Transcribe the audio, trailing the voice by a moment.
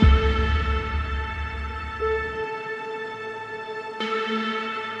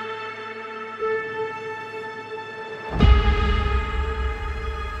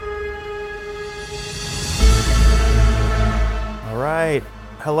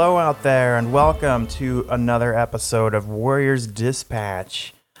Hello out there, and welcome to another episode of Warriors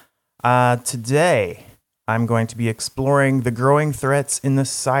Dispatch. Today, I'm going to be exploring the growing threats in the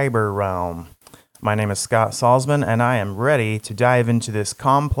cyber realm. My name is Scott Salzman, and I am ready to dive into this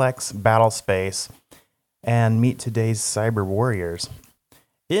complex battle space and meet today's cyber warriors.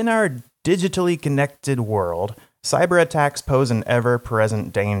 In our digitally connected world, cyber attacks pose an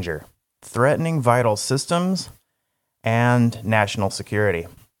ever-present danger, threatening vital systems and national security.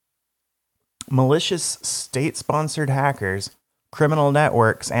 Malicious state-sponsored hackers, criminal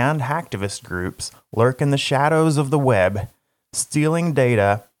networks, and hacktivist groups lurk in the shadows of the web, stealing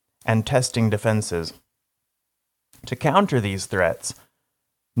data and testing defenses. To counter these threats,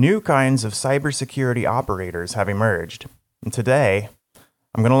 new kinds of cybersecurity operators have emerged. And today,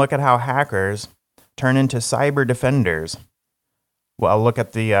 I'm going to look at how hackers turn into cyber defenders. Well, I'll look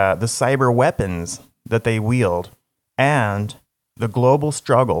at the cyber weapons that they wield and the global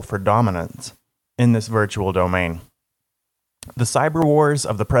struggle for dominance in this virtual domain. The cyber wars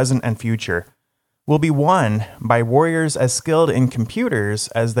of the present and future will be won by warriors as skilled in computers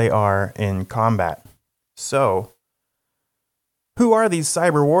as they are in combat. So, who are these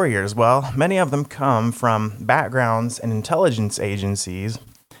cyber warriors? Well, many of them come from backgrounds in intelligence agencies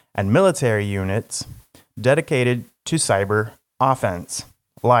and military units dedicated to cyber offense,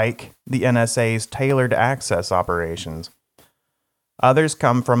 like the NSA's tailored access operations. Others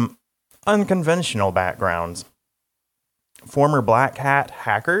come from unconventional backgrounds. Former black hat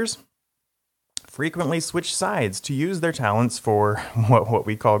hackers frequently switch sides to use their talents for what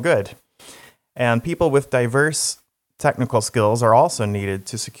we call good. And people with diverse technical skills are also needed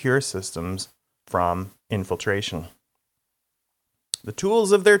to secure systems from infiltration. The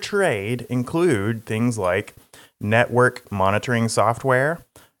tools of their trade include things like network monitoring software,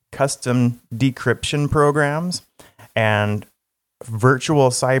 custom decryption programs, and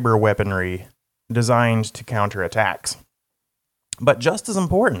virtual cyber weaponry designed to counter attacks. But just as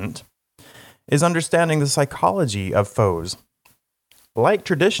important is understanding the psychology of foes. Like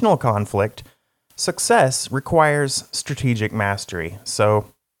traditional conflict, success requires strategic mastery. So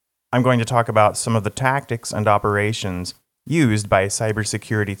I'm going to talk about some of the tactics and operations used by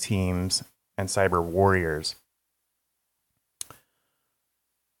cybersecurity teams and cyber warriors.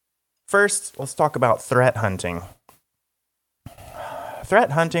 First, let's talk about threat hunting.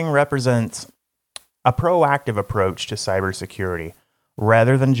 Threat hunting represents a proactive approach to cybersecurity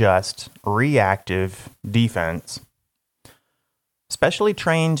rather than just reactive defense. Specially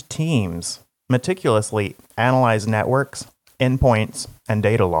trained teams meticulously analyze networks, endpoints, and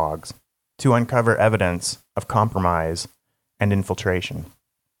data logs to uncover evidence of compromise and infiltration.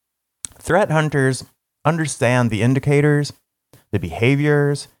 Threat hunters understand the indicators, the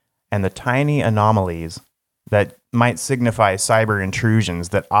behaviors, and the tiny anomalies that might signify cyber intrusions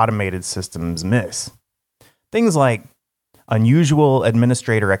that automated systems miss. Things like unusual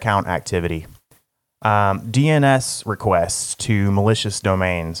administrator account activity, DNS requests to malicious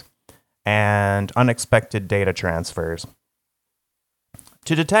domains, and unexpected data transfers.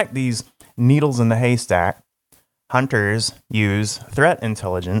 To detect these needles in the haystack, hunters use threat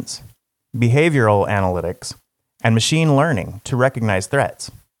intelligence, behavioral analytics, and machine learning to recognize threats.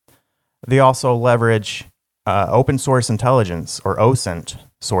 They also leverage open source intelligence, or OSINT,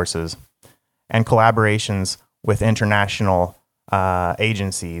 sources, and collaborations with international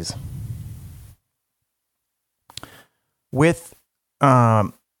agencies. With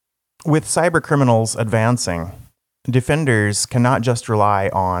cyber criminals advancing, defenders cannot just rely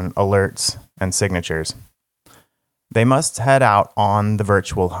on alerts and signatures. They must head out on the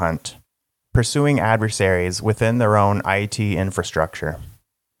virtual hunt, pursuing adversaries within their own IT infrastructure.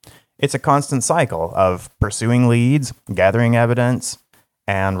 It's a constant cycle of pursuing leads, gathering evidence,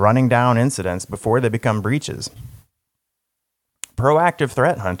 and running down incidents before they become breaches. Proactive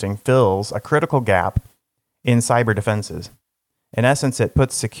threat hunting fills a critical gap in cyber defenses. In essence, it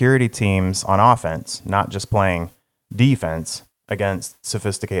puts security teams on offense, not just playing defense against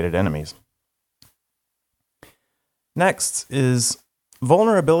sophisticated enemies. Next is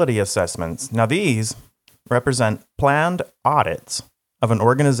vulnerability assessments. Now, these represent planned audits of an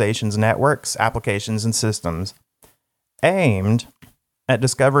organization's networks, applications, and systems aimed at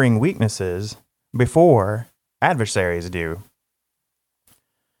discovering weaknesses before adversaries do.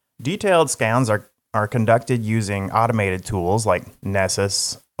 Detailed scans are conducted using automated tools like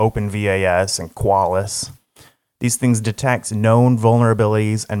Nessus, OpenVAS, and Qualys. These things detect known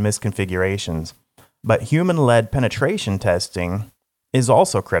vulnerabilities and misconfigurations, but human-led penetration testing is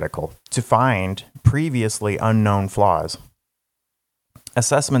also critical to find previously unknown flaws.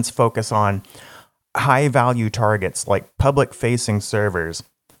 Assessments focus on high-value targets like public-facing servers,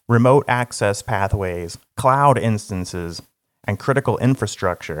 remote access pathways, cloud instances, and critical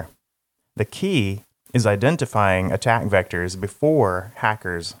infrastructure. The key is identifying attack vectors before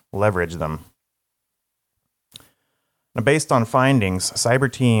hackers leverage them. Now, based on findings,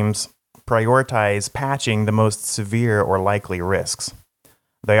 cyber teams prioritize patching the most severe or likely risks.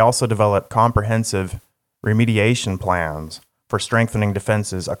 They also develop comprehensive remediation plans for strengthening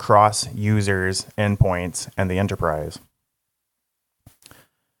defenses across users, endpoints, and the enterprise.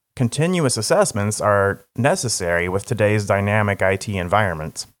 Continuous assessments are necessary with today's dynamic IT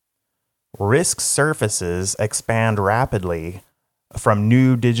environments. Risk surfaces expand rapidly from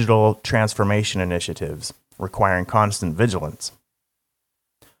new digital transformation initiatives, requiring constant vigilance.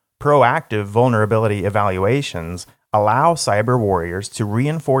 Proactive vulnerability evaluations allow cyber warriors to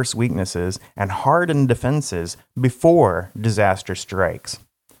reinforce weaknesses and harden defenses before disaster strikes.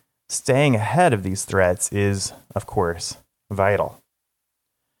 Staying ahead of these threats is, of course, vital.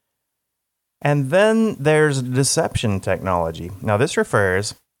 And then there's deception technology. Now, this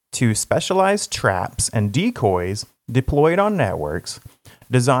refers to specialized traps and decoys deployed on networks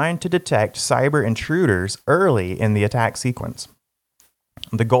designed to detect cyber intruders early in the attack sequence.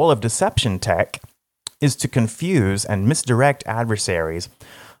 The goal of deception tech is to confuse and misdirect adversaries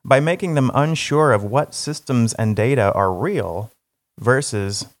by making them unsure of what systems and data are real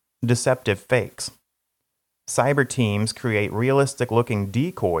versus deceptive fakes. Cyber teams create realistic-looking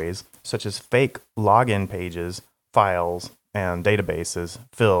decoys such as fake login pages, files, and databases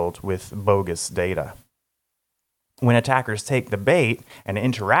filled with bogus data. When attackers take the bait and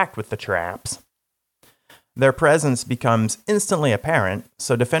interact with the traps, their presence becomes instantly apparent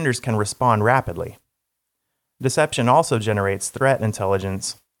so defenders can respond rapidly. Deception also generates threat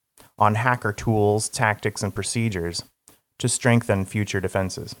intelligence on hacker tools, tactics, and procedures to strengthen future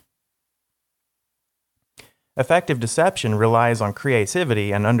defenses. Effective deception relies on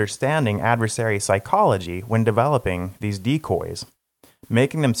creativity and understanding adversary psychology when developing these decoys.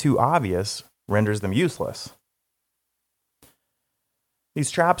 Making them too obvious renders them useless.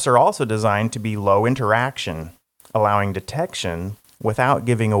 These traps are also designed to be low interaction, allowing detection without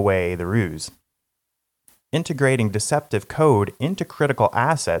giving away the ruse. Integrating deceptive code into critical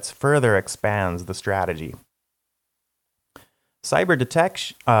assets further expands the strategy. Cyber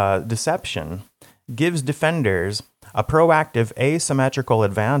deception gives defenders a proactive asymmetrical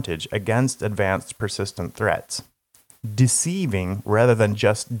advantage against advanced persistent threats. Deceiving rather than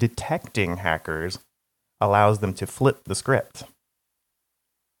just detecting hackers allows them to flip the script.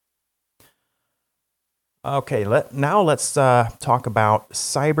 Okay, now let's talk about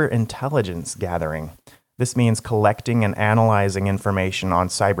cyber intelligence gathering. This means collecting and analyzing information on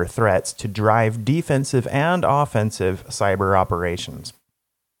cyber threats to drive defensive and offensive cyber operations.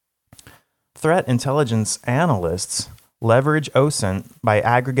 Threat intelligence analysts leverage OSINT by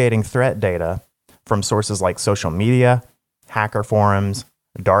aggregating threat data from sources like social media, hacker forums,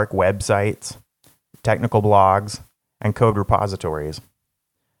 dark websites, technical blogs, and code repositories.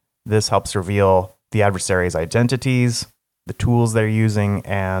 This helps reveal the adversary's identities, the tools they're using,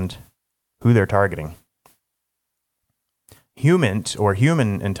 and who they're targeting.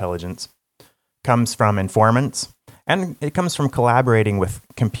 Human intelligence comes from informants, and it comes from collaborating with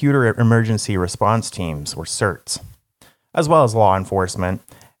computer emergency response teams, or CERTs, as well as law enforcement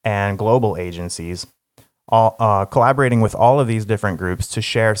and global agencies, collaborating with all of these different groups to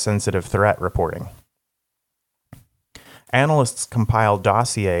share sensitive threat reporting. Analysts compile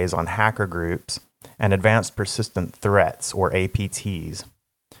dossiers on hacker groups and advanced persistent threats, or APTs.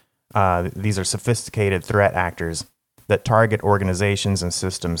 These are sophisticated threat actors that target organizations and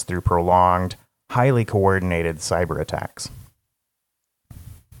systems through prolonged, highly coordinated cyber attacks.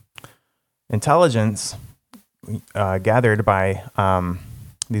 Intelligence gathered by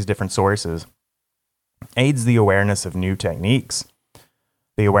these different sources aids the awareness of new techniques,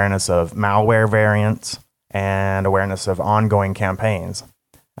 the awareness of malware variants, and awareness of ongoing campaigns.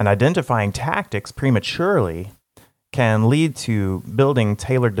 And identifying tactics prematurely can lead to building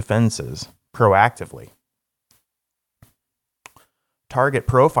tailored defenses proactively. Target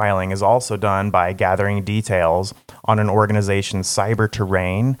profiling is also done by gathering details on an organization's cyber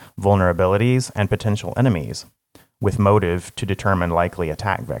terrain, vulnerabilities, and potential enemies, with motive to determine likely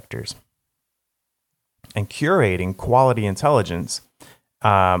attack vectors. And curating quality intelligence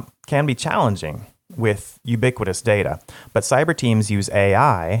can be challenging with ubiquitous data, but cyber teams use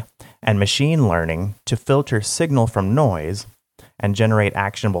AI and machine learning to filter signal from noise and generate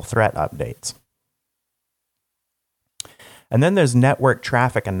actionable threat updates. And then there's network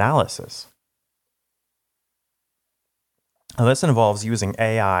traffic analysis. Now, this involves using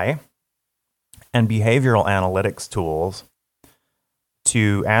AI and behavioral analytics tools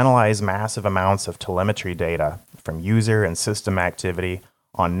to analyze massive amounts of telemetry data from user and system activity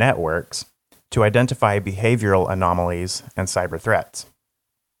on networks to identify behavioral anomalies and cyber threats.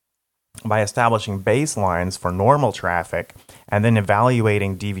 By establishing baselines for normal traffic and then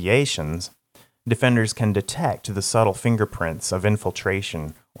evaluating deviations, defenders can detect the subtle fingerprints of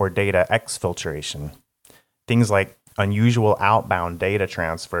infiltration or data exfiltration. Things like unusual outbound data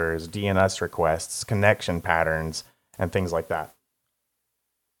transfers, DNS requests, connection patterns, and things like that.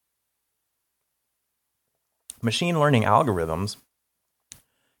 Machine learning algorithms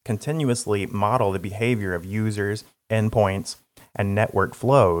continuously model the behavior of users, endpoints, and network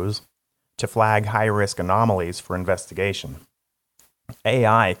flows to flag high-risk anomalies for investigation.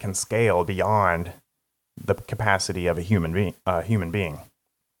 AI can scale beyond the capacity of a human being.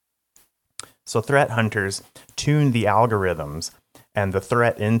 So threat hunters tune the algorithms and the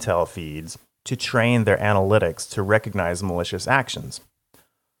threat intel feeds to train their analytics to recognize malicious actions.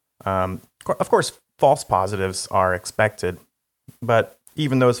 Of course, false positives are expected, but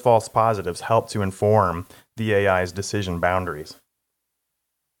even those false positives help to inform the AI's decision boundaries.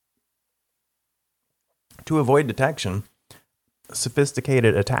 To avoid detection,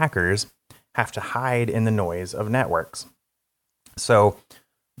 sophisticated attackers have to hide in the noise of networks. So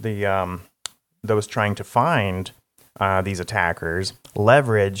those trying to find these attackers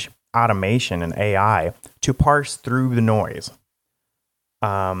leverage automation and AI to parse through the noise.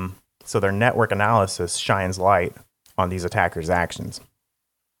 So their network analysis shines light on these attackers' actions.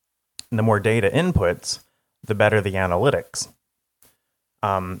 And the more data inputs, the better the analytics.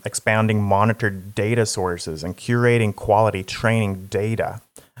 Expanding monitored data sources and curating quality training data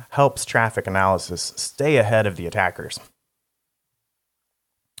helps traffic analysis stay ahead of the attackers.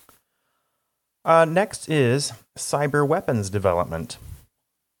 Next is cyber weapons development.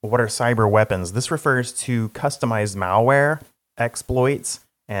 What are cyber weapons? This refers to customized malware, exploits,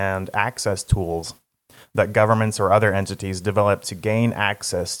 and access tools that governments or other entities develop to gain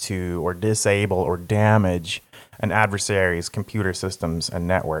access to or disable or damage an adversary's computer systems and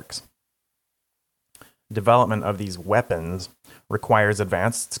networks. Development of these weapons requires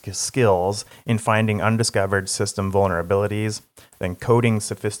advanced skills in finding undiscovered system vulnerabilities, then coding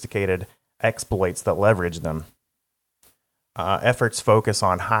sophisticated exploits that leverage them. Efforts focus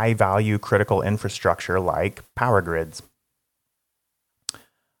on high-value critical infrastructure like power grids.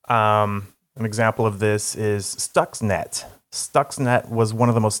 An example of this is Stuxnet. Stuxnet was one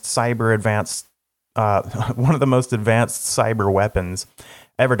of the most advanced cyber weapons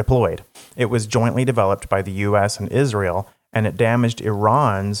ever deployed. It was jointly developed by the U.S. and Israel, and it damaged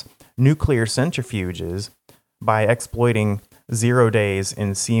Iran's nuclear centrifuges by exploiting 0 days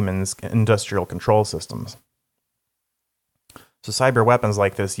in Siemens industrial control systems. So cyber weapons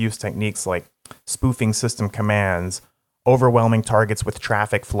like this use techniques like spoofing system commands, overwhelming targets with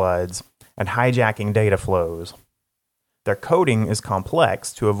traffic floods, and hijacking data flows. Their coding is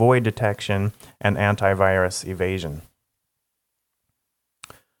complex to avoid detection and antivirus evasion.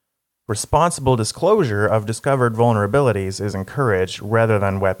 Responsible disclosure of discovered vulnerabilities is encouraged rather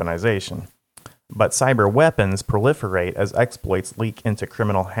than weaponization. But cyber weapons proliferate as exploits leak into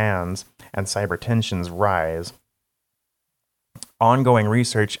criminal hands and cyber tensions rise. Ongoing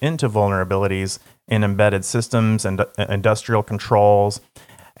research into vulnerabilities in embedded systems and industrial controls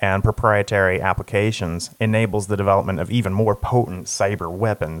and proprietary applications enables the development of even more potent cyber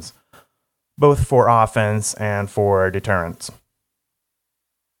weapons, both for offense and for deterrence.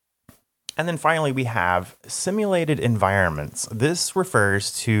 And then finally, we have simulated environments. This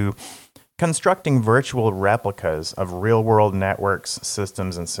refers to constructing virtual replicas of real-world networks,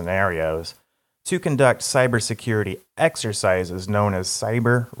 systems, and scenarios to conduct cybersecurity exercises known as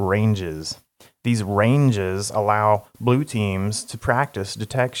cyber ranges. These ranges allow blue teams to practice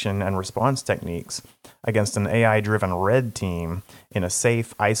detection and response techniques against an AI-driven red team in a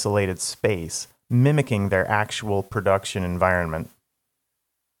safe, isolated space, mimicking their actual production environment.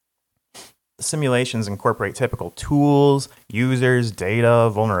 Simulations incorporate typical tools, users,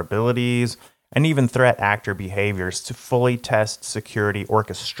 data, vulnerabilities, and even threat actor behaviors to fully test security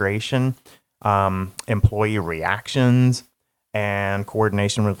orchestration, employee reactions, and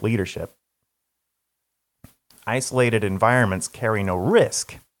coordination with leadership. Isolated environments carry no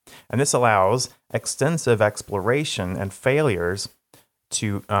risk, and this allows extensive exploration and failures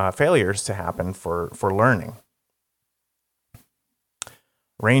to happen for learning.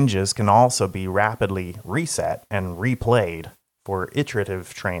 Ranges can also be rapidly reset and replayed for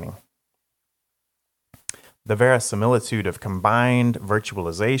iterative training. The verisimilitude of combined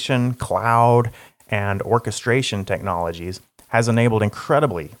virtualization, cloud, and orchestration technologies has enabled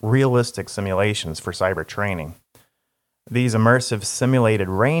incredibly realistic simulations for cyber training. These immersive simulated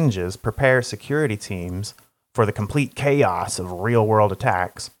ranges prepare security teams for the complete chaos of real-world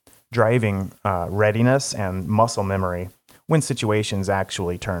attacks, driving readiness and muscle memory when situations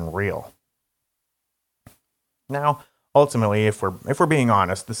actually turn real. Now, ultimately, if we're being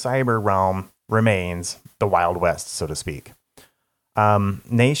honest, the cyber realm remains the Wild West, so to speak.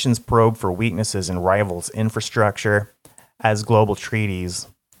 Nations probe for weaknesses in rivals' infrastructure as global treaties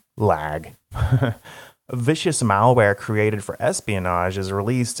lag. Vicious malware created for espionage is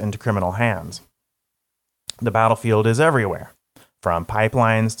released into criminal hands. The battlefield is everywhere, from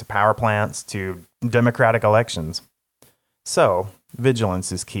pipelines to power plants to democratic elections. So,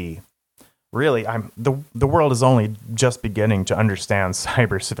 vigilance is key. Really, the world is only just beginning to understand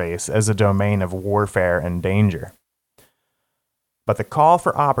cyberspace as a domain of warfare and danger. But the call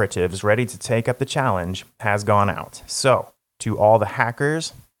for operatives ready to take up the challenge has gone out. So, to all the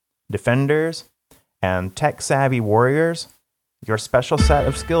hackers, defenders, and tech-savvy warriors, your special set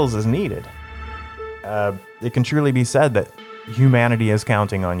of skills is needed. It can truly be said that humanity is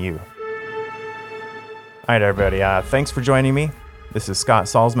counting on you. All right, everybody. Thanks for joining me. This is Scott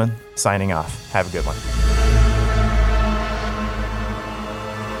Salzman signing off. Have a good one.